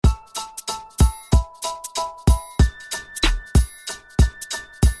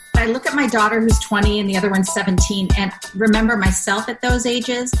I look at my daughter who's 20 and the other one's 17 and remember myself at those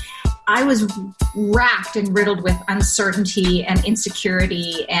ages, I was racked and riddled with uncertainty and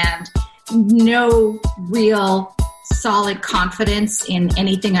insecurity and no real solid confidence in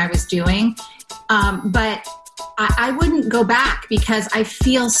anything I was doing. But I wouldn't go back because I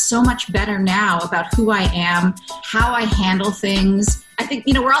feel so much better now about who I am, how I handle things. I think,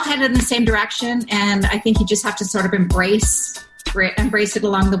 we're all headed in the same direction, and I think you just have to sort of embrace it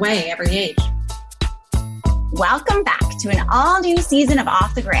along the way, every age. Welcome back to an all-new season of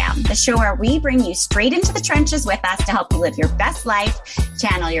Off the Gram, the show where we bring you straight into the trenches with us to help you live your best life,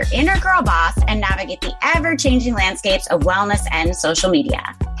 channel your inner girl boss, and navigate the ever-changing landscapes of wellness and social media.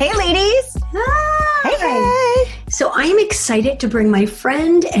 Hey, ladies. Hi. Hey. So I am excited to bring my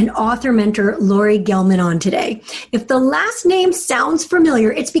friend and author mentor, Lori Gelman, on today. If the last name sounds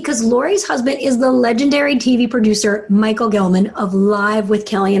familiar, it's because Lori's husband is the legendary TV producer, Michael Gelman of Live with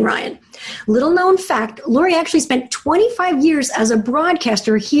Kelly and Ryan. Little known fact, Lori actually spent 25 years as a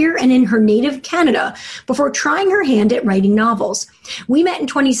broadcaster here and in her native Canada before trying her hand at writing novels. We met in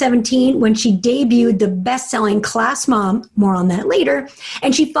 2017 when she debuted the best-selling Class Mom, more on that later,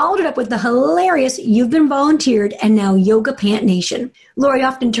 and she followed it up with the hilarious You've Been Volunteered and now Yoga Pant Nation. Lori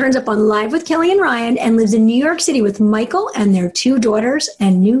often turns up on Live with Kelly and Ryan and lives in New York City with Michael and their 2 daughters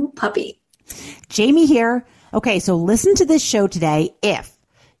and new puppy. Jamie here. Okay, so listen to this show today if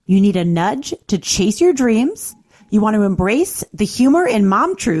you need a nudge to chase your dreams, you want to embrace the humor in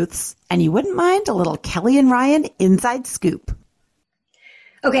mom truths, and you wouldn't mind a little Kelly and Ryan inside scoop.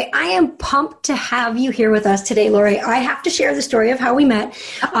 Okay, I am pumped to have you here with us today, Lori. I have to share the story of how we met.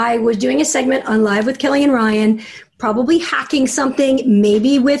 I was doing a segment on Live with Kelly and Ryan, probably hacking something,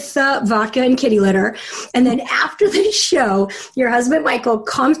 maybe with vodka and kitty litter. And then after the show, your husband, Michael,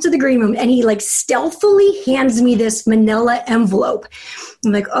 comes to the green room and he stealthily hands me this manila envelope.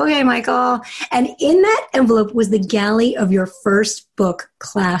 I'm like, okay, Michael. And in that envelope was the galley of your first book,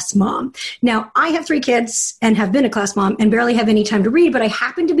 Class Mom. Now, I have 3 kids and have been a class mom and barely have any time to read, but I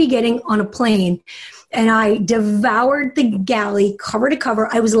happened to be getting on a plane and I devoured the galley cover to cover.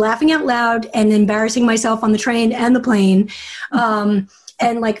 I was laughing out loud and embarrassing myself on the train and the plane.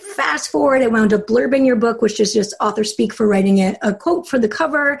 And fast forward, I wound up blurbing your book, which is just author speak for writing it, a quote for the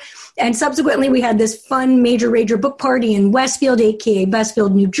cover. And subsequently, we had this fun Major Rager book party in Westfield, aka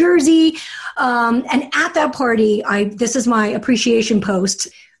Westfield, New Jersey. And at that party, this is my appreciation post.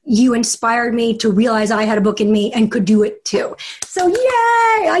 You inspired me to realize I had a book in me and could do it too. So yay!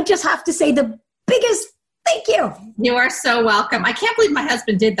 I just have to say the biggest thank you. You are so welcome. I can't believe my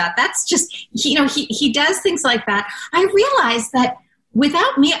husband did that. That's just, he does things like that. I realized that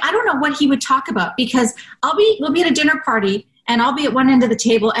without me, I don't know what he would talk about because we'll be at a dinner party and I'll be at one end of the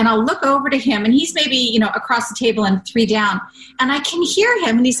table and I'll look over to him and he's maybe, across the table and 3 down and I can hear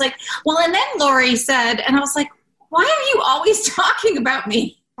him and he's like, well, and then Lori said, and I was like, why are you always talking about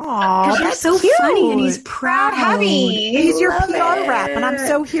me? Aw, that's so cute. funny, and he's proud. He's your PR rep, and I'm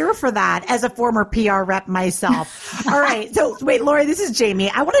so here for that as a former PR rep myself. All right, so wait, Lori, this is Jamie.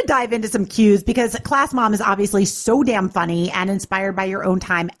 I want to dive into some cues because Class Mom is obviously so damn funny and inspired by your own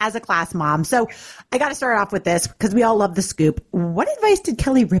time as a class mom. So I got to start off with this because we all love the scoop. What advice did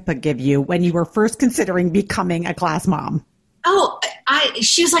Kelly Ripa give you when you were first considering becoming a class mom? Oh,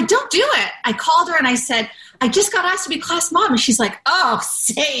 she was like, don't do it. I called her and I said, I just got asked to be class mom. And she's like, oh,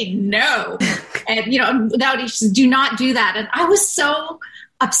 say no. And, do not do that. And I was so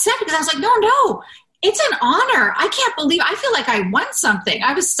upset because I was like, no, it's an honor. I can't believe, I feel like I won something.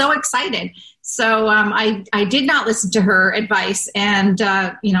 I was so excited. So I did not listen to her advice. And,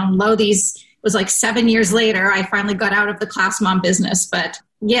 it was 7 years later, I finally got out of the class mom business. But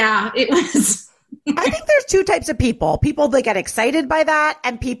yeah, it was... I think there's 2 types of people that get excited by that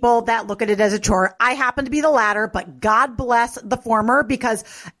and people that look at it as a chore. I happen to be the latter, but God bless the former because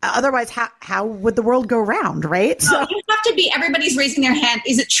otherwise how would the world go round, right? So you have to be, everybody's raising their hand.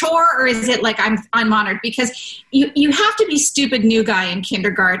 Is it chore or is it like I'm honored? Because you have to be stupid new guy in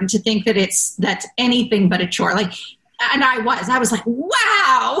kindergarten to think that that's anything but a chore. And I was like,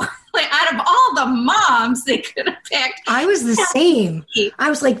 wow, out of all the moms they could have picked. I was the same. I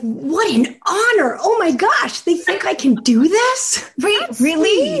was like, what an honor. Oh my gosh, they think I can do this?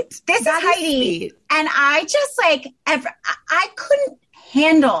 Really? This is Heidi. And I just I couldn't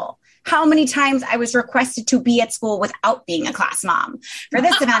handle how many times I was requested to be at school without being a class mom for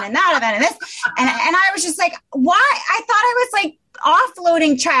this event and that event and this. And I was just like, why? I thought I was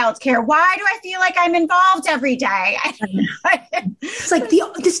offloading childcare. Why do I feel like I'm involved every day? It's like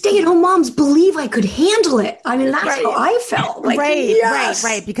the stay-at-home moms believe I could handle it. I mean, that's how I felt. Like,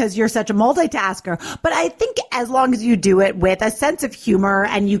 right. Because you're such a multitasker. But I think as long as you do it with a sense of humor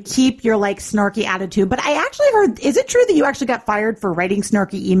and you keep your like snarky attitude. But I actually heard, is it true that you actually got fired for writing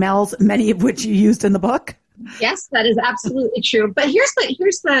snarky emails, many of which you used in the book? Yes, that is absolutely true. But here's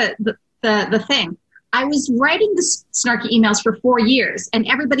the thing. I was writing the snarky emails for 4 years, and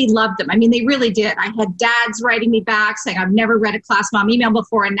everybody loved them. I mean, they really did. I had dads writing me back saying, I've never read a class mom email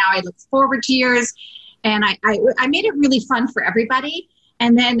before, and now I look forward to yours. And I made it really fun for everybody.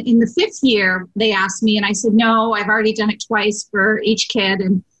 And then in the 5th year, they asked me, and I said, no, I've already done it twice for each kid.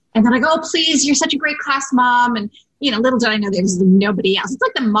 And then I go, oh, please, you're such a great class mom. And, you know, little did I know there was nobody else. It's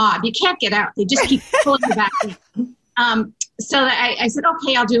like the mob. You can't get out. They just keep pulling you back in. So I said,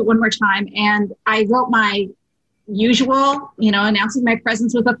 okay, I'll do it one more time. And I wrote my usual, you know, announcing my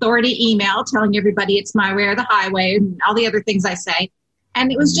presence with authority email, telling everybody it's my way or the highway and all the other things I say.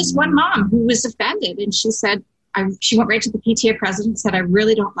 And it was just one mom who was offended. And she said, she went right to the PTA president and said, I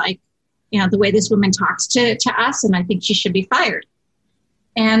really don't like, you know, the way this woman talks to us. And I think she should be fired.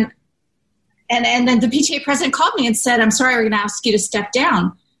 And then the PTA president called me and said, I'm sorry, we're going to ask you to step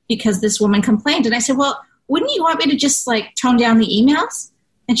down because this woman complained. And I said, well, wouldn't you want me to just like tone down the emails?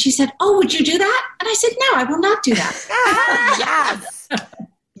 And she said, oh, would you do that? And I said, no, I will not do that.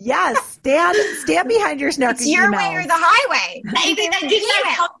 Yes. Stand behind your snarky It's your emails. way or the highway. I didn't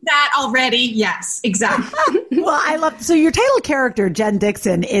know that already. Yes, exactly. Well, I love, so your title character, Jen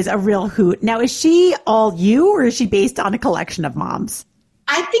Dixon, is a real hoot. Now, is she all you or is she based on a collection of moms?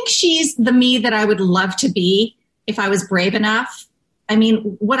 I think she's the me that I would love to be if I was brave enough. I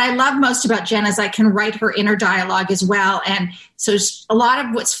mean, what I love most about Jen is I can write her inner dialogue as well. And so a lot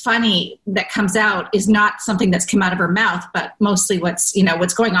of what's funny that comes out is not something that's come out of her mouth, but mostly what's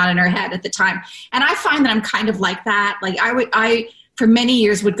going on in her head at the time. And I find that I'm kind of like that. Like I for many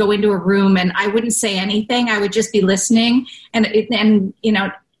years would go into a room and I wouldn't say anything. I would just be listening. And you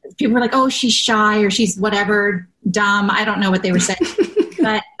know, people were like, oh, she's shy or she's whatever, dumb. I don't know what they were saying.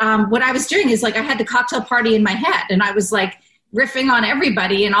 But what I was doing is like I had the cocktail party in my head and I was like, riffing on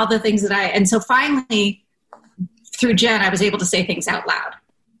everybody and all the things and so finally through Jen, I was able to say things out loud.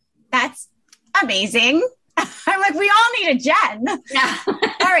 That's amazing. I'm like, we all need a Jen. Yeah.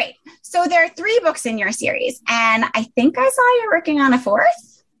 All right. So there are 3 books in your series and I think I saw you're working on a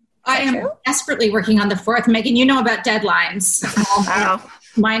 4th. I am desperately working on the 4th. Megan, you know about deadlines.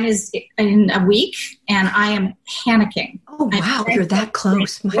 Mine is in a week and I am panicking. Oh, wow. You're that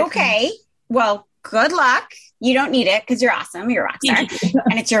close. Okay. Well, good luck. You don't need it because you're awesome. You're a rock star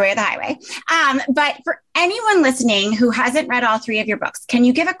and it's your way or the highway. But for anyone listening who hasn't read all 3 of your books, can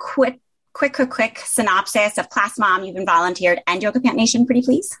you give a quick synopsis of Class Mom, You've Been Volunteered, and Yoga Pant Nation, pretty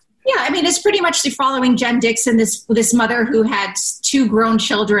please? Yeah, I mean, it's pretty much following Jen Dixon, this mother who had 2 grown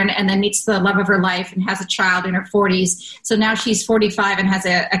children and then meets the love of her life and has a child in her 40s. So now she's 45 and has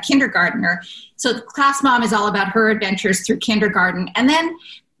a kindergartner. So Class Mom is all about her adventures through kindergarten. And then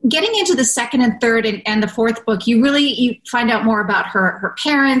getting into the 2nd and 3rd and the 4th book, you find out more about her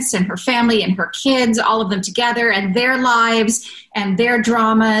parents and her family and her kids, all of them together and their lives and their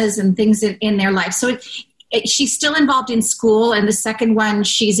dramas and things in their life. So she's still involved in school. And the 2nd one,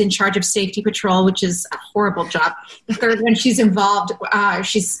 she's in charge of safety patrol, which is a horrible job. The 3rd one, she's in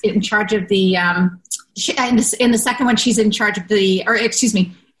charge of the, in the 2nd one, she's in charge of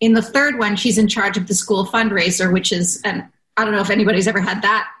in the 3rd one, she's in charge of the school fundraiser, which is I don't know if anybody's ever had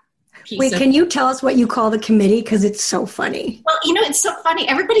that piece. Wait, can you tell us what you call the committee? Because it's so funny. Well, you know, it's so funny.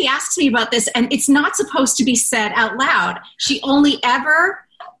 Everybody asks me about this, and it's not supposed to be said out loud. She only ever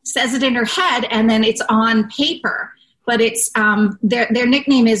says it in her head, and then it's on paper. But it's their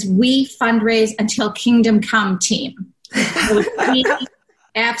nickname is We Fundraise Until Kingdom Come Team. So it's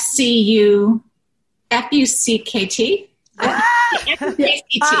FCU, FUCKT.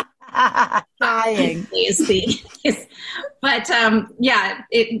 Dying. But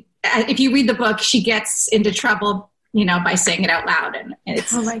if you read the book, she gets into trouble, you know, by saying it out loud, and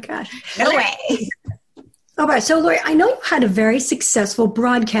it's oh my gosh, no way. All right, so Lori, I know you had a very successful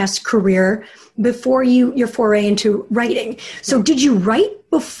broadcast career before your foray into writing. So did you write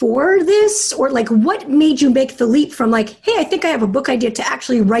before this, or like what made you make the leap from like, hey, I think I have a book idea to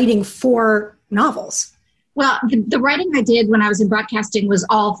actually writing for novels? Well, the writing I did when I was in broadcasting was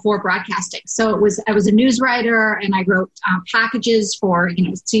all for broadcasting. So I was a news writer, and I wrote packages for, you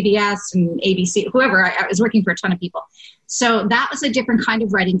know, CBS and ABC, whoever. I was working for a ton of people. So that was a different kind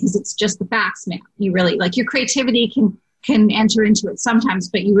of writing because it's just the facts, man. You really, like, your creativity can enter into it sometimes,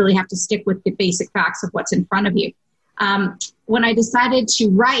 but you really have to stick with the basic facts of what's in front of you. when I decided to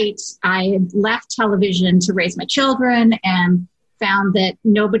write, I had left television to raise my children and found that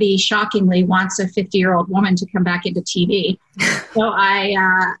nobody, shockingly, wants a 50-year-old woman to come back into TV. So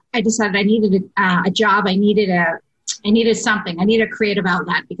I decided I needed a job. I needed something. I needed a creative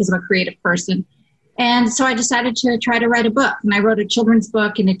outlet because I'm a creative person. And so I decided to try to write a book. And I wrote a children's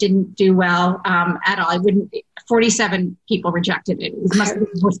book, and it didn't do well at all. 47 people rejected it. It must be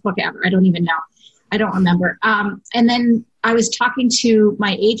the worst book ever. I don't even know. I don't remember. And then I was talking to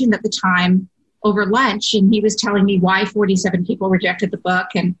my agent at the time over lunch, and he was telling me why 47 people rejected the book.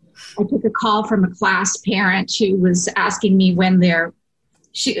 And I took a call from a class parent who was asking me when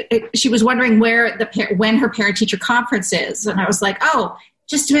she was wondering when her parent-teacher conference is. And I was like, oh,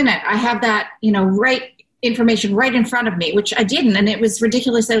 just a minute. I have that, right information right in front of me, which I didn't. And it was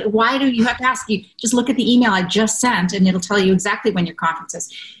ridiculous. Why do you have to ask? You just look at the email I just sent, and it'll tell you exactly when your conference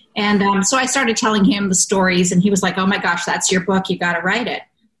is. And so I started telling him the stories, and he was like, oh my gosh, that's your book. You got to write it.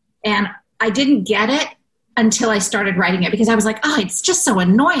 And I didn't get it until I started writing it, because I was like, oh, it's just so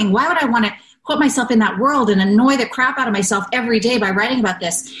annoying. Why would I want to put myself in that world and annoy the crap out of myself every day by writing about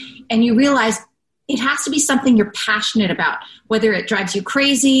this? And you realize it has to be something you're passionate about, whether it drives you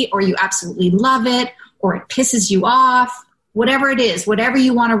crazy or you absolutely love it or it pisses you off, whatever it is, whatever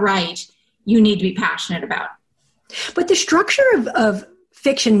you want to write, you need to be passionate about. But the structure of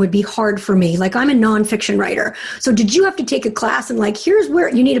fiction would be hard for me. Like, I'm a nonfiction writer. So did you have to take a class and here's where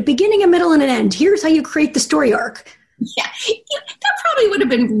you need a beginning, a middle, and an end. Here's how you create the story arc. Yeah, that probably would have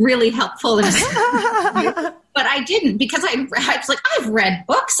been really helpful. But I didn't, because I was like, I've read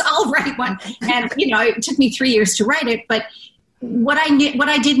books, I'll write one. And, it took me 3 years to write it. But what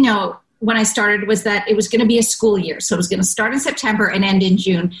I did know when I started was that it was going to be a school year. So it was going to start in September and end in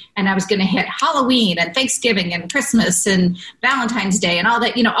June. And I was going to hit Halloween and Thanksgiving and Christmas and Valentine's Day and all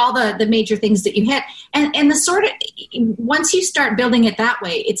that, all the major things that you hit. And the sort of, once you start building it that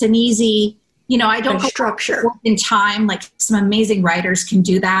way, it's an easy, I don't structure in time. Like, some amazing writers can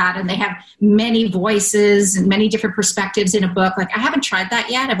do that. And they have many voices and many different perspectives in a book. Like, I haven't tried that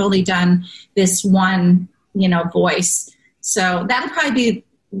yet. I've only done this one, voice. So that'll probably be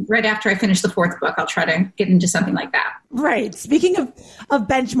right after I finish the fourth book. I'll try to get into something like that. Right. Speaking of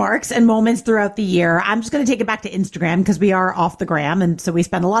benchmarks and moments throughout the year, I'm just going to take it back to Instagram, because we are off the gram. And so we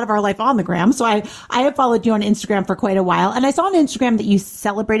spend a lot of our life on the gram. So I have followed you on Instagram for quite a while. And I saw on Instagram that you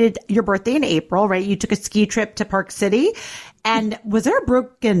celebrated your birthday in April, right? You took a ski trip to Park City. And was there a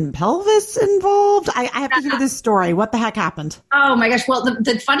broken pelvis involved? I have to hear this story. What the heck happened? Oh my gosh. Well,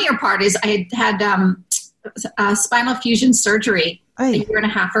 the funnier part is I had spinal fusion surgery a year and a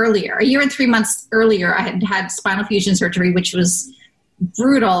half earlier. A year and 3 months earlier, I had spinal fusion surgery, which was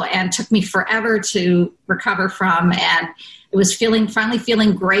brutal and took me forever to recover from. And it was finally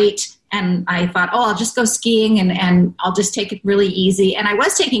feeling great. And I thought, I'll just go skiing and I'll just take it really easy. And I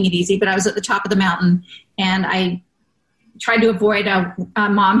was taking it easy, but I was at the top of the mountain, and I tried to avoid a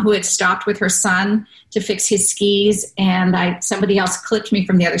mom who had stopped with her son to fix his skis. And somebody else clipped me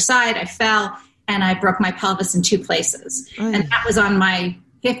from the other side. I fell, and I broke my pelvis in 2 places. And that was on my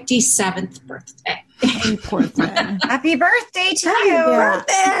 57th birthday. Poor thing. Happy birthday to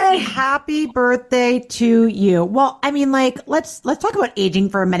you. Happy birthday to you. Well, I mean, let's talk about aging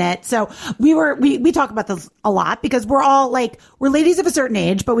for a minute. So we talk about this a lot, because we're all we're ladies of a certain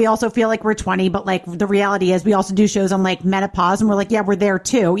age, but we also feel like we're 20. But the reality is we also do shows on menopause, and we're yeah, we're there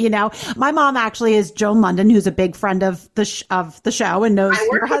too. My mom actually is Joan London, who's a big friend of the show and knows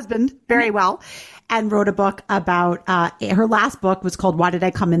your husband very well, and wrote a book about, her last book was called Why Did I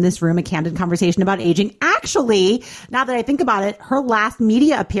Come in This Room? A Candid Conversation About Aging. Actually, now that I think about it, her last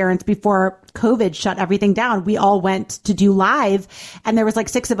media appearance before COVID shut everything down, we all went to do live, and there was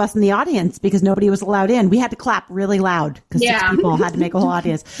 6 of us in the audience because nobody was allowed in. We had to clap really loud because 6 people had to make a whole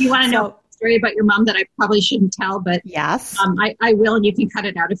audience. You want to know a story about your mom that I probably shouldn't tell, but yes, I will, and you can cut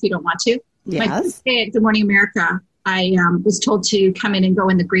it out if you don't want to. Yes. My first day at Good Morning America, I was told to come in and go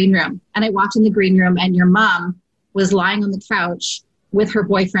in the green room. And I walked in the green room, and your mom was lying on the couch with her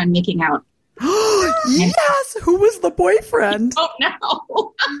boyfriend making out. Yes. Who was the boyfriend? Oh,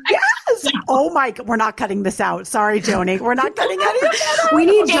 no. Yes. Oh, my God. We're not cutting this out. Sorry, Joni. We're not cutting any of that out. We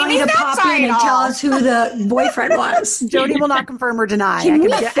need Joni to pop in and tell us who the boyfriend was. Joni will not confirm or deny. Can we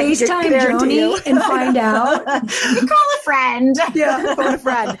FaceTime Joni and find out? You call a friend. Yeah, call a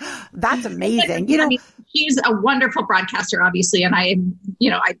friend. That's amazing. She's a wonderful broadcaster, obviously, and I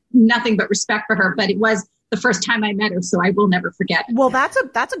nothing but respect for her, but it was the first time I met her, so I will never forget it. Well, that's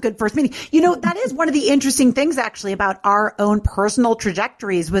a good first meeting. That is one of the interesting things actually about our own personal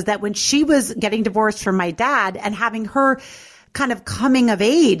trajectories, was that when she was getting divorced from my dad and having her kind of coming of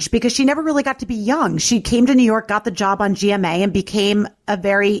age because she never really got to be young. She came to New York, got the job on GMA and became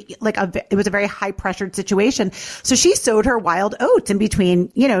it was a very high pressured situation. So she sowed her wild oats in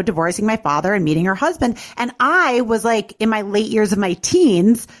between, divorcing my father and meeting her husband. And I was like in my late years of my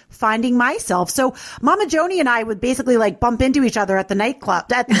teens finding myself. So Mama Joni and I would basically like bump into each other at the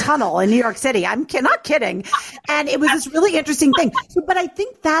nightclub, at the Tunnel in New York City. I'm not kidding. And it was this really interesting thing. But I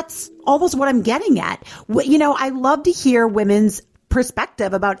think that's almost what I'm getting at. I love to hear women's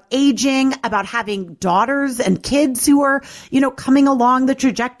perspective about aging, about having daughters and kids who are, coming along the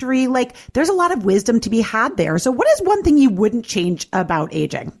trajectory. Like there's a lot of wisdom to be had there. So what is one thing you wouldn't change about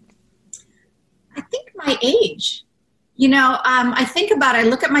aging? I think my age. I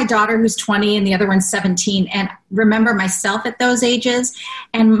look at my daughter who's 20 and the other one's 17 and remember myself at those ages.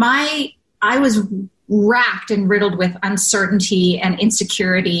 And I was racked and riddled with uncertainty and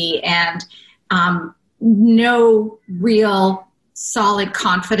insecurity and no real solid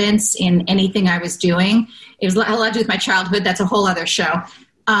confidence in anything I was doing. It was a lot to do with my childhood. That's a whole other show.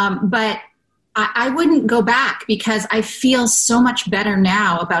 But I wouldn't go back because I feel so much better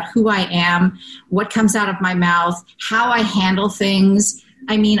now about who I am, what comes out of my mouth, how I handle things.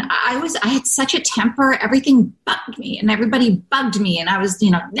 I mean, I had such a temper. Everything bugged me and everybody bugged me. And I was,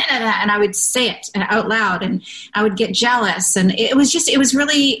 and I would say it out loud and I would get jealous. And it was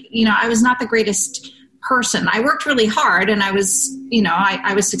really, I was not the greatest person. I worked really hard and I was,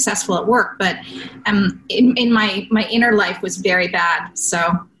 I was successful at work, but in my inner life was very bad.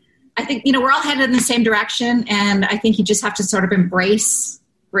 So I think, we're all headed in the same direction. And I think you just have to sort of embrace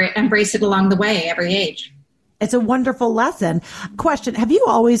it along the way, every age. It's a wonderful lesson. Question, have you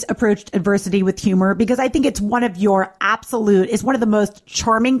always approached adversity with humor? Because I think it's one of it's one of the most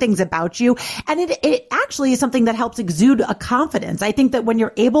charming things about you. And it actually is something that helps exude a confidence. I think that when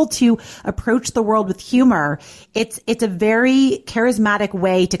you're able to approach the world with humor, it's a very charismatic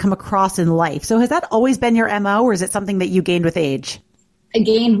way to come across in life. So has that always been your MO or is it something that you gained with age? I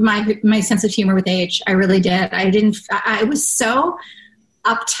gained my sense of humor with age. I really did. I was so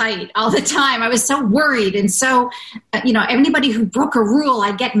uptight all the time. I was so worried. And so, anybody who broke a rule,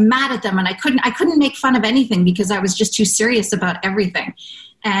 I'd get mad at them and I couldn't make fun of anything because I was just too serious about everything.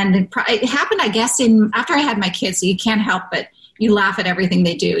 And it happened, I guess, after I had my kids, so you can't help but you laugh at everything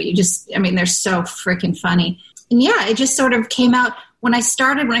they do. They're so freaking funny. And yeah, it just sort of came out when I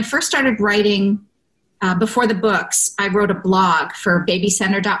first started writing before the books, I wrote a blog for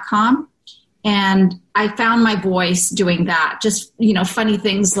babycenter.com. And I found my voice doing that. Just, funny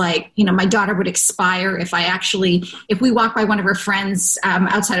things like, my daughter would expire if we walked by one of her friends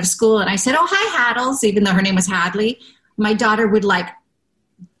outside of school and I said, "Oh, hi, Haddles," even though her name was Hadley, my daughter would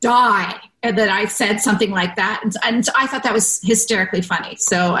die. And then I said something like that. And so I thought that was hysterically funny.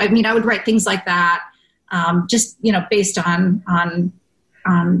 So, I would write things like that, based on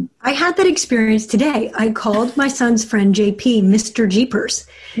I had that experience today. I called my son's friend JP Mr. Jeepers.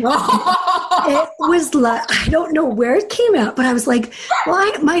 It was I don't know where it came out, but I was like,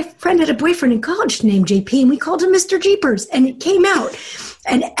 my friend had a boyfriend in college named JP and we called him Mr. Jeepers. And it came out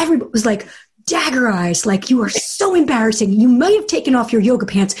and everybody was like, dagger eyes, like, you are so embarrassing. You might have taken off your yoga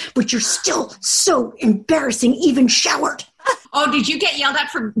pants, but you're still so embarrassing, even showered. Oh, did you get yelled at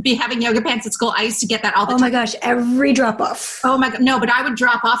for having yoga pants at school? I used to get that all the time. Oh my gosh, every drop off. Oh my God. No, but I would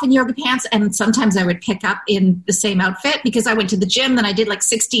drop off in yoga pants and sometimes I would pick up in the same outfit because I went to the gym, then I did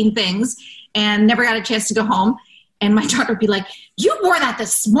 16 things and never got a chance to go home. And my daughter would be like, "You wore that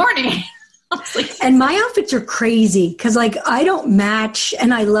this morning." And my outfits are crazy because I don't match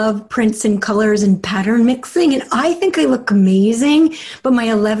and I love prints and colors and pattern mixing. And I think I look amazing, but my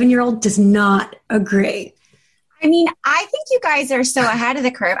 11-year-old does not agree. I think you guys are so ahead of the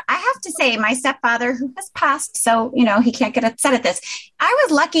curve. I have to say my stepfather, who has passed, so, he can't get upset at this. I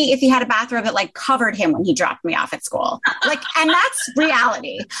was lucky if he had a bathrobe that covered him when he dropped me off at school. And that's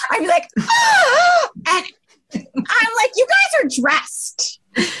reality. I'd be like, "Oh!" And I'm like, you guys are dressed.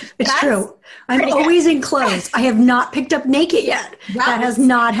 It's true. I'm always in clothes. I have not picked up naked yet. Well, that has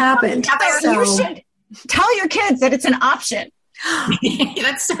not happened. So you should tell your kids that it's an option.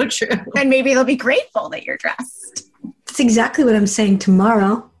 That's so true. And maybe they'll be grateful that you're dressed. That's exactly what I'm saying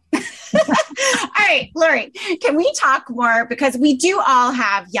tomorrow. All right, Lori, can we talk more? Because we do all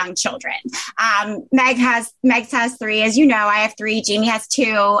have young children. Meg has 3. As you know, I have 3. Jamie has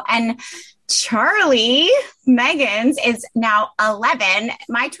 2. And Charlie, Megan's, is now 11.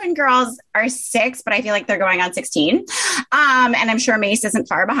 My twin girls are 6, but I feel like they're going on 16. And I'm sure Mace isn't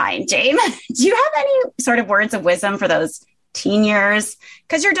far behind. James, do you have any sort of words of wisdom for those teen years?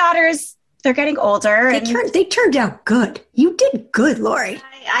 Because your daughters they're getting older. They turned out good. You did good, Lori.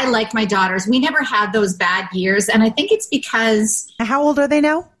 I like my daughters. We never had those bad years. And I think it's because... How old are they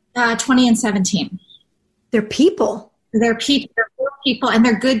now? 20 and 17. They're people. They're people, and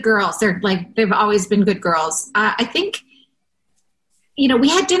they're good girls. They've always been good girls. I think, we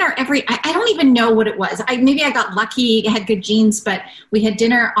had dinner I don't even know what it was. Maybe I got lucky, had good genes, but we had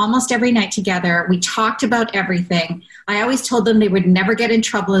dinner almost every night together. We talked about everything. I always told them they would never get in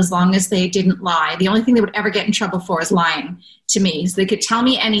trouble as long as they didn't lie. The only thing they would ever get in trouble for is lying to me. So they could tell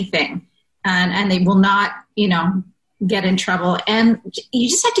me anything, and they will not, get in trouble. And you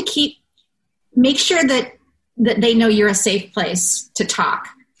just have to make sure that they know you're a safe place to talk.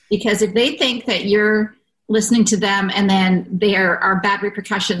 Because if they think that you're listening to them and then there are bad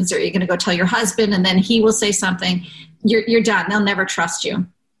repercussions, or you're going to go tell your husband and then he will say something, you're done. They'll never trust you.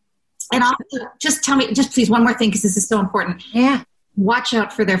 And also, just tell me, just please, one more thing, because this is so important. Yeah. Watch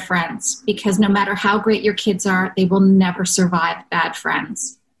out for their friends, because no matter how great your kids are, they will never survive bad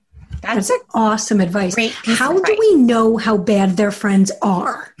friends. That's awesome advice. How do advice. we know how bad their friends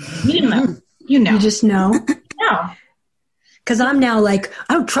are? You know. You just know? No. Because I'm now like,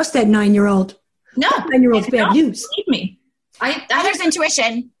 I don't trust that 9-year-old. No. That 9-year-old's bad news. Believe me. There's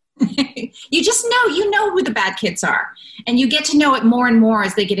intuition. You just know. You know who the bad kids are. And you get to know it more and more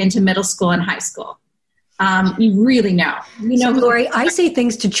as they get into middle school and high school. You really know. So, Lori, I say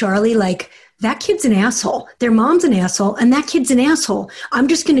things to Charlie like, that kid's an asshole. Their mom's an asshole, and that kid's an asshole. I'm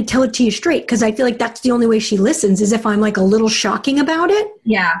just going to tell it to you straight, because I feel like that's the only way she listens, is if I'm like a little shocking about it.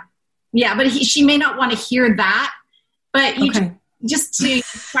 Yeah. Yeah, but she may not want to hear that, but you just to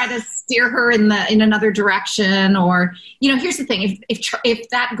try to steer her in another direction. Or, here's the thing. If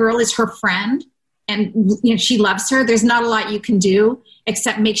that girl is her friend and she loves her, there's not a lot you can do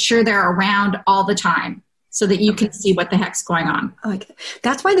except make sure they're around all the time, so that you can see what the heck's going on.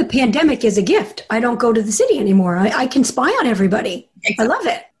 That's why the pandemic is a gift. I don't go to the city anymore. I can spy on everybody. Exactly. I love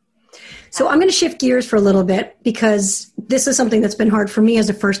it. So I'm going to shift gears for a little bit, because this is something that's been hard for me as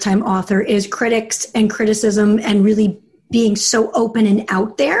a first-time author, is critics and criticism and really being so open and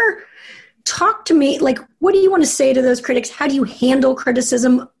out there. Talk to me, like, what do you want to say to those critics? How do you handle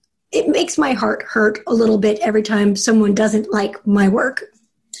criticism? It makes my heart hurt a little bit every time someone doesn't like my work.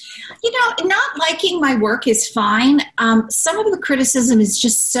 Not liking my work is fine. Some of the criticism is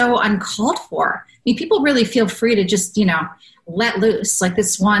just so uncalled for. I mean, people really feel free to just, let loose. Like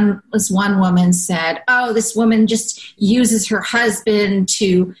this one woman said, this woman just uses her husband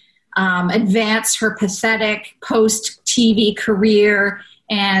to advance her pathetic post-TV career,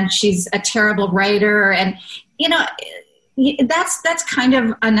 and she's a terrible writer. And, that's kind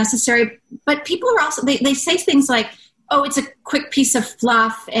of unnecessary. But people are also, they say things like, it's a quick piece of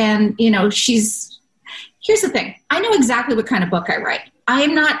fluff. And, here's the thing. I know exactly what kind of book I write. I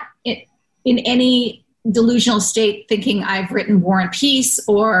am not in any delusional state thinking I've written War and Peace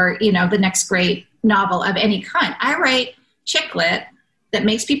or, the next great novel of any kind. I write chick lit that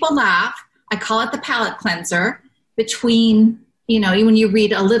makes people laugh. I call it the palate cleanser between, when you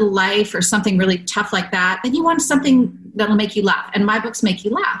read A Little Life or something really tough like that, then you want something that'll make you laugh. And my books make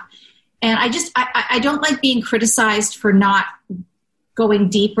you laugh. And I don't like being criticized for not going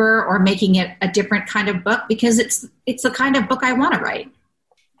deeper or making it a different kind of book, because it's the kind of book I want to write.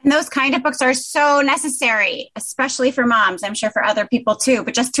 And those kind of books are so necessary, especially for moms, I'm sure for other people too,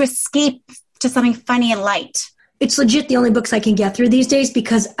 but just to escape to something funny and light. It's legit the only books I can get through these days,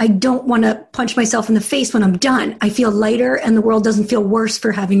 because I don't want to punch myself in the face when I'm done. I feel lighter and the world doesn't feel worse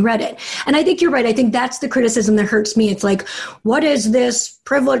for having read it. And I think you're right. I think that's the criticism that hurts me. It's like, what does this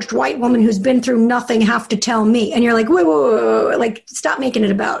privileged white woman who's been through nothing have to tell me? And you're like, whoa, like, stop making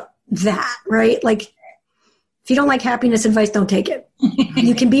it about that, right? Like, if you don't like happiness advice, don't take it.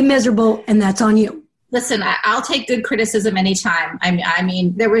 You can be miserable, and that's on you. Listen, I'll take good criticism anytime. I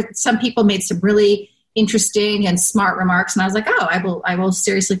mean, there were some people made some really interesting and smart remarks, and I was like, I will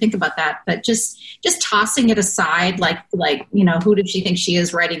seriously think about that. But just tossing it aside, like who did she think she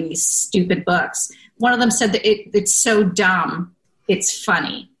is writing these stupid books? One of them said that it's so dumb, it's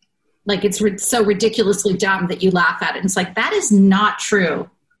funny. Like it's so ridiculously dumb that you laugh at it. And it's like, that is not true.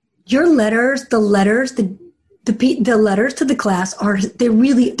 Your letters, the letters to the class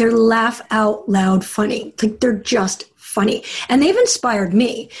they're laugh out loud funny. Like they're just funny. And they've inspired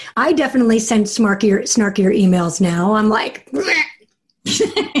me. I definitely send snarkier emails now. I'm like,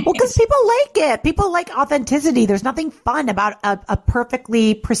 well, because people like it. People like authenticity. There's nothing fun about a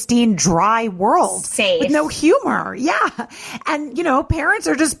perfectly pristine, dry world Safe. with no humor. Yeah. And, parents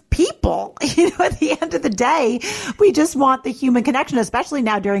are just people. At the end of the day, we just want the human connection, especially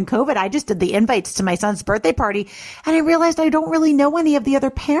now during COVID. I just did the invites to my son's birthday party, and I realized I don't really know any of the other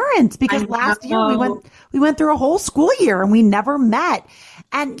parents because last year we went through a whole school year and we never met.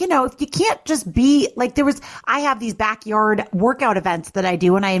 And, if you can't just be like I have these backyard workout events that I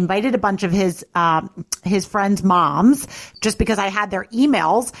do, and I invited a bunch of his friends' moms just because I had their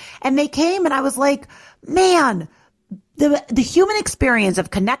emails, and they came, and I was like, man, the human experience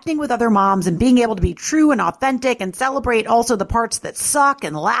of connecting with other moms and being able to be true and authentic and celebrate also the parts that suck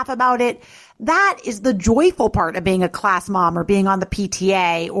and laugh about it. That is the joyful part of being a class mom or being on the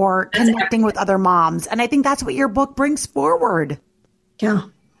PTA or connecting with other moms. And I think that's what your book brings forward. Yeah.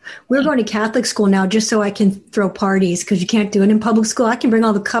 We're going to Catholic school now just so I can throw parties because you can't do it in public school. I can bring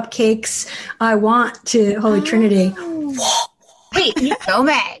all the cupcakes I want to Holy Trinity. Wait, go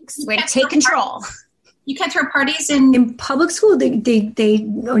Megs. Way to take control. You can't throw parties in public school. They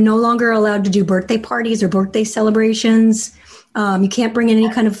are no longer allowed to do birthday parties or birthday celebrations. You can't bring in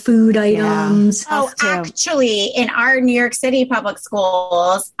any kind of food items. Yeah. Oh, actually, in our New York City public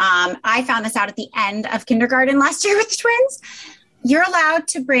schools, I found this out at the end of kindergarten last year with the twins. You're allowed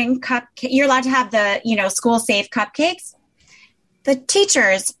to bring you're allowed to have the, school safe cupcakes. The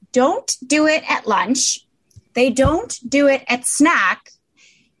teachers don't do it at lunch. They don't do it at snack.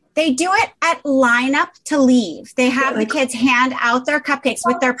 They do it at lineup to leave. They have the kids hand out their cupcakes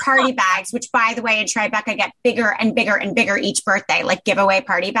with their party bags, which, by the way, in Tribeca get bigger and bigger and bigger each birthday, like giveaway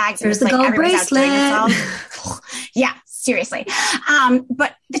party bags. There's the gold bracelet. Yeah, seriously.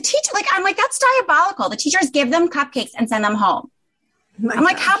 But the teacher, I'm like, that's diabolical. The teachers give them cupcakes and send them home. I'm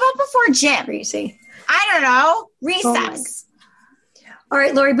like, how about before gym? Crazy. I don't know. Recess. All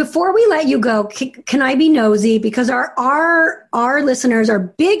right, Lori, before we let you go, can I be nosy? Because our listeners are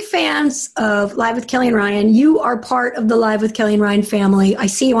big fans of Live with Kelly and Ryan. You are part of the Live with Kelly and Ryan family. I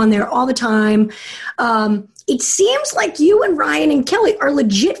see you on there all the time. It seems like you and Ryan and Kelly are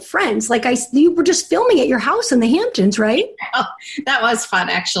legit friends. You were just filming at your house in the Hamptons, right? Oh, that was fun,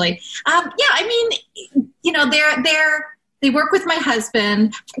 actually. They work with my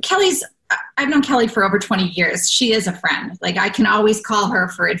husband. I've known Kelly for over 20 years. She is a friend. I can always call her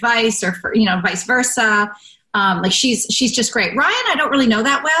for advice or for, vice versa. She's just great. Ryan, I don't really know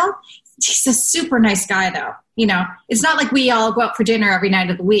that well. He's a super nice guy though. It's not like we all go out for dinner every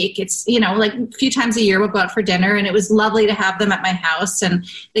night of the week. It's, a few times a year we'll go out for dinner, and it was lovely to have them at my house, and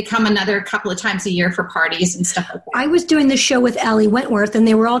they come another couple of times a year for parties and stuff like that. I was doing the show with Allie Wentworth, and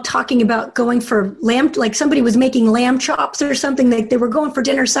they were all talking about going for lamb, somebody was making lamb chops or something. They were going for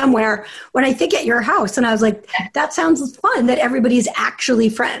dinner somewhere when I think at your house. And I was like, that sounds fun that everybody's actually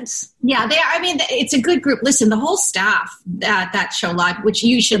friends. Yeah, they are. It's a good group. Listen, the whole staff at that show live, which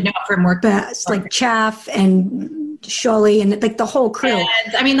you should know from work. Best, Chaff and Shirley and the whole crew.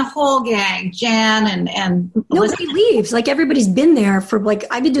 And, the whole gang, Jan and nobody leaves. Everybody's been there for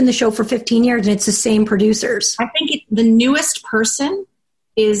I've been doing the show for 15 years, and it's the same producers. I think the newest person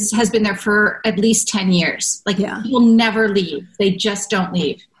has been there for at least 10 years. People never leave. They just don't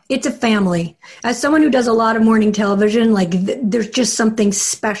leave. It's a family. As someone who does a lot of morning television, there's just something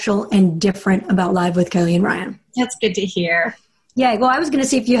special and different about Live with Kelly and Ryan. That's good to hear. Yeah, well, I was going to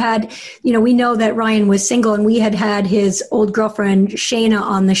see if you had, we know that Ryan was single, and we had his old girlfriend, Shayna,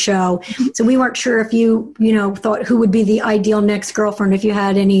 on the show. So we weren't sure if you, thought who would be the ideal next girlfriend, if you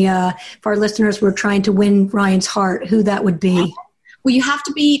had any, if our listeners were trying to win Ryan's heart, who that would be. Well, you have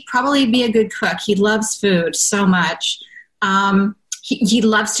to probably be a good cook. He loves food so much. He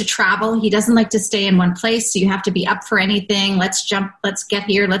loves to travel. He doesn't like to stay in one place. So you have to be up for anything. Let's jump. Let's get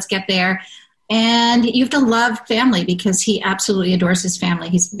here. Let's get there. And you have to love family because he absolutely adores his family.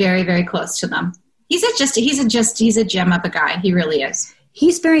 He's very, very close to them. He's a gem of a guy. He really is.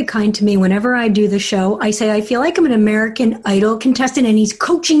 He's very kind to me. Whenever I do the show, I say, I feel like I'm an American Idol contestant, and he's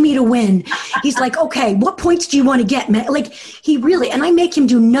coaching me to win. He's like, okay, what points do you want to get, man? He really, and I make him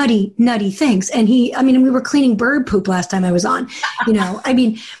do nutty things. And we were cleaning bird poop last time I was on,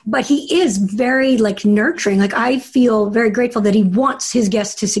 but he is very nurturing. I feel very grateful that he wants his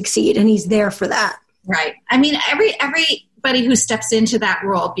guests to succeed, and he's there for that. Right. Everybody who steps into that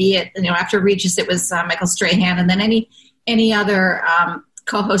role, be it, after Regis, it was Michael Strahan, and then any other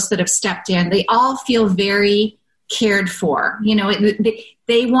co-hosts that have stepped in, they all feel very cared for.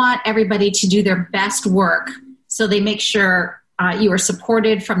 They want everybody to do their best work. So they make sure you are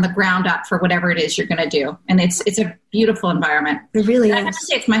supported from the ground up for whatever it is you're going to do. And it's a beautiful environment. It really I have to is.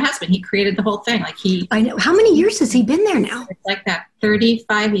 say, it's my husband. He created the whole thing. I know. How many years has he been there now? It's like that,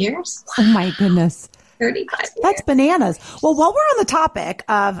 35 years. Oh my goodness. 35 years. That's bananas. Well, while we're on the topic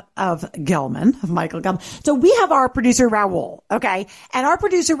of Gelman, of Michael Gelman, so we have our producer Raul, okay? And our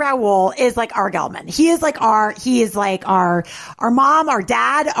producer Raul is like our Gelman. He is like our mom, our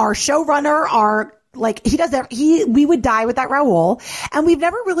dad, our showrunner, he does that. We would die with that Raul. And we've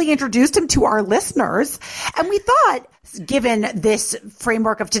never really introduced him to our listeners. And we thought, given this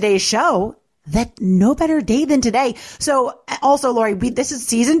framework of today's show, that no better day than today. So also, Lori, this is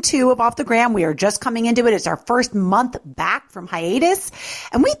season 2 of Off the Gram. We are just coming into it. It's our first month back from hiatus.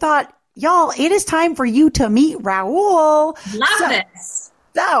 And we thought, y'all, it is time for you to meet Raul. Love this.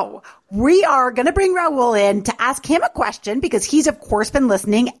 So we are going to bring Raul in to ask him a question because he's, of course, been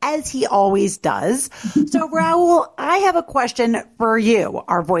listening as he always does. So Raul, I have a question for you,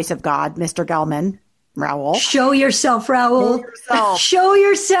 our voice of God, Mr. Gelman. Raul. Show yourself, Raul. Show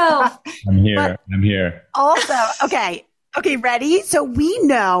yourself. I'm here. I'm here. Also, okay, ready? So we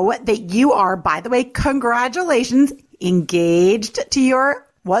know that you are, by the way, congratulations, engaged to your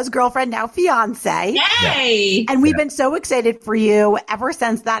girlfriend, now fiance. Yay! And we've been so excited for you ever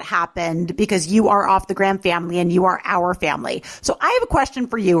since that happened because you are Off the Gram family and you are our family. So I have a question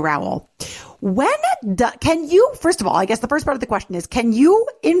for you, Raul. Can you, first of all, I guess the first part of the question is, can you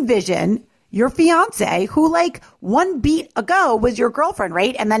envision your fiance, who like one beat ago was your girlfriend,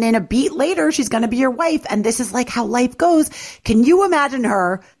 right? And then in a beat later, she's going to be your wife. And this is like how life goes. Can you imagine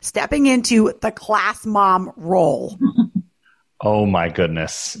her stepping into the class mom role? Oh my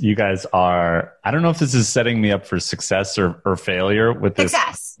goodness. You guys are, I don't know if this is setting me up for success or failure with this.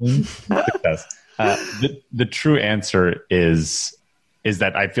 Success. The true answer is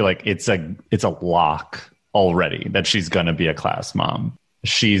that I feel like it's a lock already that she's going to be a class mom.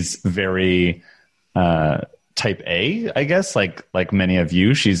 She's very type A, I guess, like many of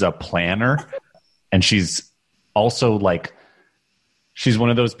you. She's a planner, and she's also she's one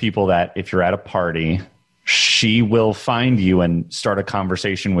of those people that if you're at a party, she will find you and start a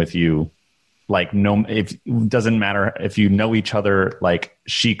conversation with you. It doesn't matter if you know each other,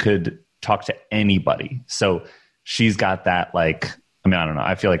 she could talk to anybody. So she's got that I don't know.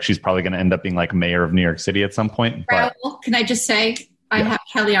 I feel like she's probably going to end up being mayor of New York City at some point. Raul, can I just say, I have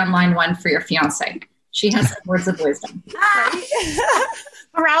Kelly on line 1 for your fiance. She has some words of wisdom.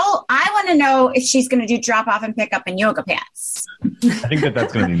 Raul, I want to know if she's going to do drop off and pick up in yoga pants. I think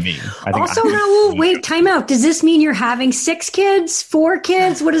that's going to be me. Also, Raul, wait, time out. Does this mean you're having 6 kids, 4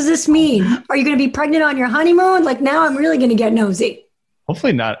 kids? What does this mean? Are you going to be pregnant on your honeymoon? Now I'm really going to get nosy.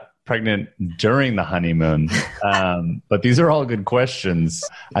 Hopefully not pregnant during the honeymoon. But these are all good questions.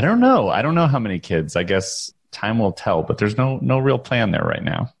 I don't know. I don't know how many kids. I guess time will tell, but there's no real plan there right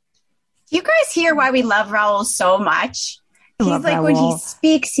now. Do you guys hear why we love Raul so much? He's Raul. When he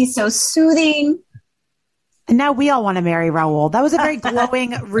speaks, he's so soothing. And now we all want to marry Raul. That was a very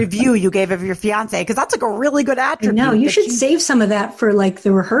glowing review you gave of your fiance, because that's a really good attribute. No, you should save some of that for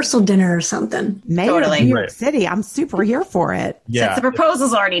the rehearsal dinner or something. Mayor of New York City. I'm super here for it. Yeah. Since the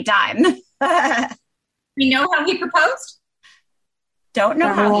proposal's already done. We know how he proposed? Don't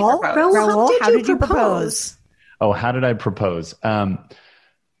know how he proposed. Raul, how did you propose? Oh, how did I propose?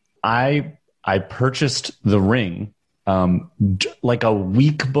 I purchased the ring a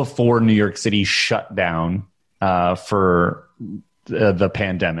week before New York City shut down for the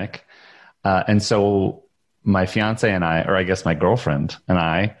pandemic. And so my fiance and I, or I guess my girlfriend and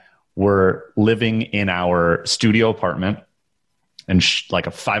I, were living in our studio apartment and a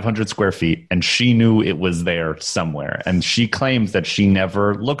 500 square feet. And she knew it was there somewhere. And she claims that she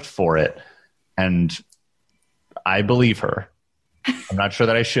never looked for it. And I believe her. I'm not sure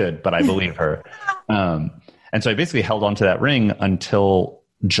that I should, but I believe her. And so I basically held on to that ring until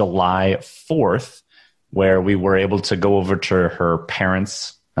July 4th, where we were able to go over to her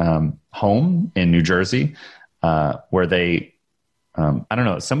parents' home in New Jersey, where they, I don't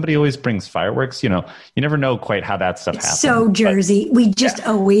know, somebody always brings fireworks. You never know quite how that stuff happens. So Jersey. We just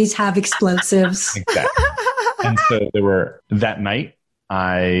always have explosives. Exactly. And so there were, that night,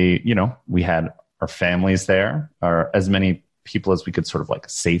 we had our families there, or as many people as we could sort of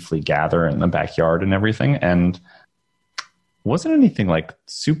safely gather in the backyard and everything. And wasn't anything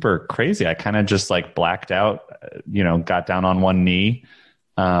super crazy. I kind of just blacked out, got down on one knee,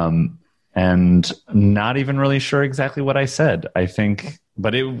 and not even really sure exactly what I said, I think,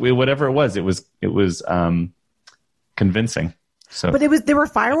 but whatever it was convincing. So, but there were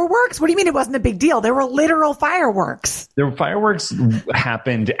fireworks. What do you mean it wasn't a big deal? There were literal fireworks. The fireworks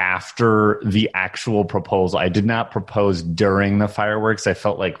happened after the actual proposal. I did not propose during the fireworks. I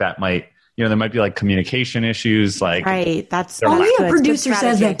felt like that might, there might be like communication issues. Like, right. That's only a producer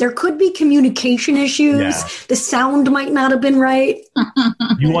says that there could be communication issues. Yeah. The sound might not have been right.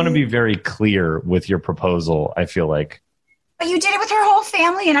 You want to be very clear with your proposal, I feel like. But you did it with her whole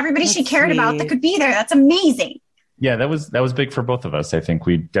family and everybody she cared about that could be there. That's amazing. Yeah, that was big for both of us. I think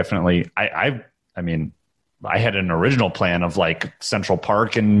we definitely, I mean, I had an original plan of like Central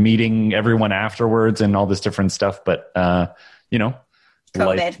Park and meeting everyone afterwards and all this different stuff. But,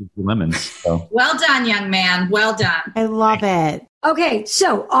 life is lemons. So. Well done, young man. Well done. I love it. Okay,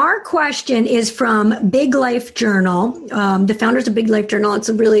 so our question is from Big Life Journal. The founders of Big Life Journal. It's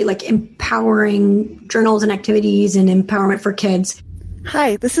a really like empowering journals and activities and empowerment for kids.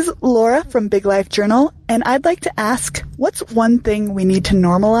 Hi, this is Laura from Big Life Journal, and I'd like to ask, what's one thing we need to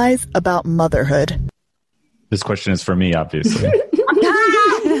normalize about motherhood? This question is for me, obviously.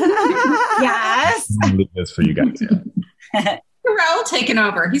 Yes. It's for you guys. Yeah. Raul taking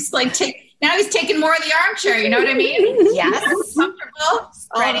over. He's like, now he's taking more of the armchair. You know what I mean? Yes. Comfortable.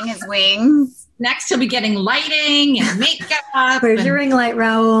 Spreading his wings. Next, he'll be getting lighting and makeup. Where's your ring light,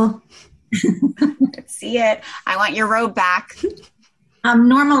 Raul? Let's see it. I want your robe back.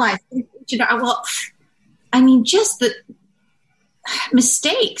 Normalize. Just the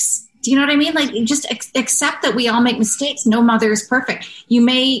mistakes. Do you know what I mean? Like, just accept that we all make mistakes. No mother is perfect. You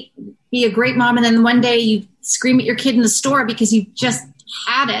may be a great mom, and then one day you scream at your kid in the store because you just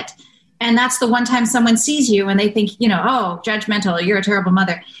had it. And that's the one time someone sees you and they think, judgmental, you're a terrible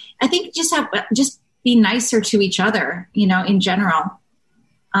mother. I think just be nicer to each other, in general.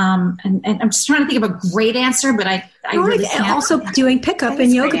 And I'm just trying to think of a great answer, but I really can't. Also doing pickup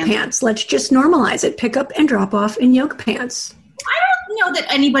in yoga pants. Let's just normalize it. Pick up and drop off in yoga pants. I don't know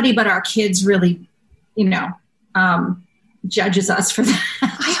that anybody but our kids really, judges us for that.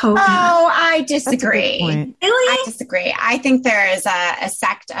 I hope not. I disagree. Really? I disagree. I think there is a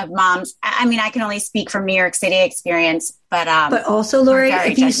sect of moms. I mean, I can only speak from New York City experience, but also, Lori,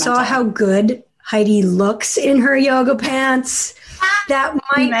 if you saw how good Heidi looks in her yoga pants, that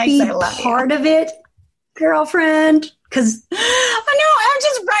might be part of it, girlfriend. Because I'm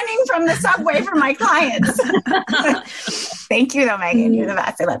just running from the subway for my clients. Thank you, though, Megan. You're the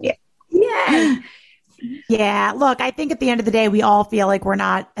best. I love you. Yeah. Yeah. Look, I think at the end of the day, we all feel like we're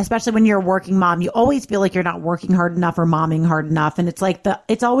not, especially when you're a working mom, you always feel like you're not working hard enough or momming hard enough. And it's like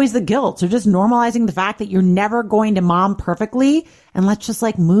it's always the guilt. So just normalizing the fact that you're never going to mom perfectly, and let's just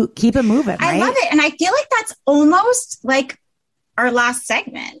like keep it moving. Right? I love it. And I feel like that's almost like our last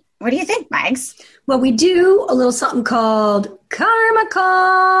segment. What do you think, Megs? Well, we do a little something called Karma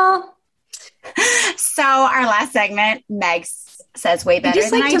Call. So our last segment, Megs says way better than I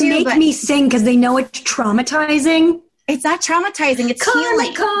do. They just like to make me sing because they know it's traumatizing. It's not traumatizing. It's Karma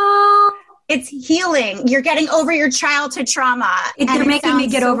healing. Call. It's healing. You're getting over your childhood trauma. They're making me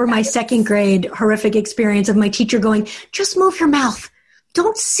get over my second grade horrific experience of my teacher going, just move your mouth.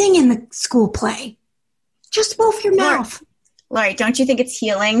 Don't sing in the school play. Just move your mouth. Lori, don't you think it's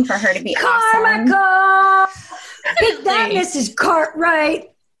healing for her to be Karma awesome? Call. Take that, Mrs. Cartwright.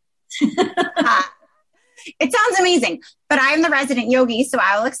 It sounds amazing, but I'm the resident yogi, so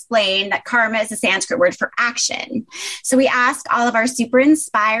I will explain that karma is a Sanskrit word for action. So we ask all of our super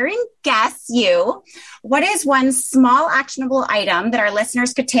inspiring guests, what is one small actionable item that our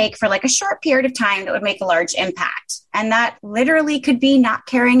listeners could take for like a short period of time that would make a large impact? And that literally could be not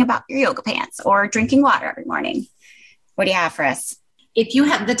caring about your yoga pants or drinking water every morning. What do you have for us? If you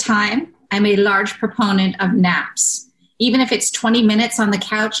have the time, I'm a large proponent of naps. Even if it's 20 minutes on the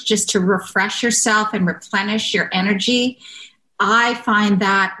couch just to refresh yourself and replenish your energy, I find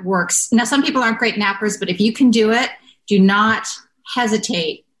that works. Now, some people aren't great nappers, but if you can do it, do not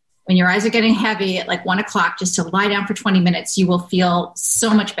hesitate. When your eyes are getting heavy at like 1 o'clock, just to lie down for 20 minutes, you will feel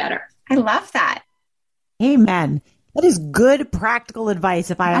so much better. I love that. Amen. That is good practical advice.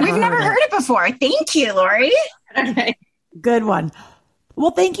 We've never heard it before. Thank you, Lori. Okay. Good one.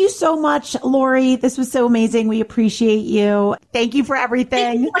 Well, thank you so much, Lori. This was so amazing. We appreciate you. Thank you for everything.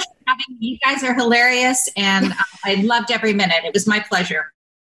 Thank you so much for having me. You guys are hilarious, and I loved every minute. It was my pleasure.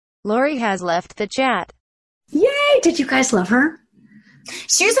 Lori has left the chat. Yay! Did you guys love her?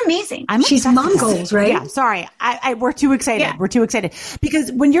 She was amazing. She's mom goals, right? Yeah, sorry. We're too excited. Yeah. We're too excited.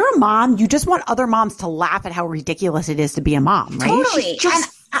 Because when you're a mom, you just want other moms to laugh at how ridiculous it is to be a mom, right? Totally. She's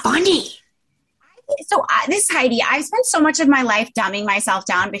just funny. So this is Heidi. I spent so much of my life dumbing myself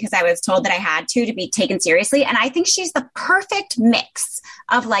down because I was told that I had to be taken seriously. And I think she's the perfect mix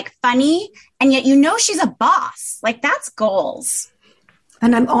of like funny and yet she's a boss. Like that's goals.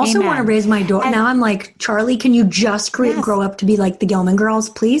 And I'm also Amen. want to raise my daughter. Now I'm like, Charlie, can you just grow up to be like the Gelman girls,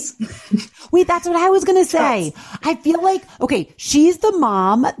 please? Wait, that's what I was going to say. I feel like, okay, she's the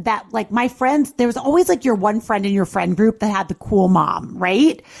mom that like my friends, there was always like your one friend in your friend group that had the cool mom,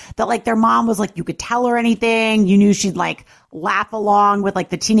 right? That like their mom was like, you could tell her anything. You knew she'd like laugh along with like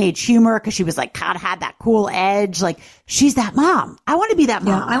the teenage humor because she was like kind of had that cool edge. Like she's that mom. I want to be that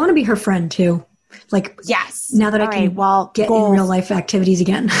mom. Yeah, I want to be her friend too. Like, Yes. now that I can get goals. in real life activities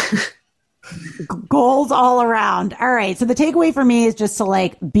again. Goals all around. All right. So the takeaway for me is just to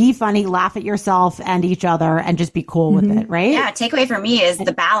like be funny, laugh at yourself and each other and just be cool with it, right? Yeah. Takeaway for me is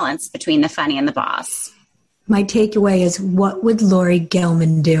the balance between the funny and the boss. My takeaway is, what would Lori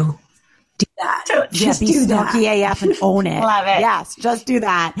Gelman do? Do that. Just be snarky AF and own it. Love it. Yes, just do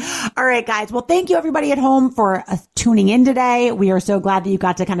that. All right, guys. Well, thank you everybody at home for tuning in today. We are so glad that you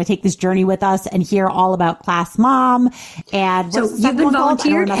got to kind of take this journey with us and hear all about Class Mom. And so you've been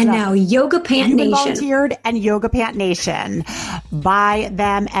volunteered and now Yoga Pant Nation. Volunteered and Yoga Pant Nation. Buy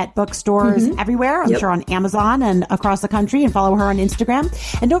them at bookstores everywhere. I'm sure on Amazon and across the country, and follow her on Instagram.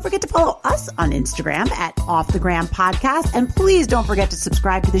 And don't forget to follow us on Instagram at Off the Gram Podcast. And please don't forget to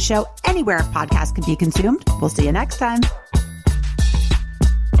subscribe to the show anywhere podcasts can be consumed. We'll see you next time.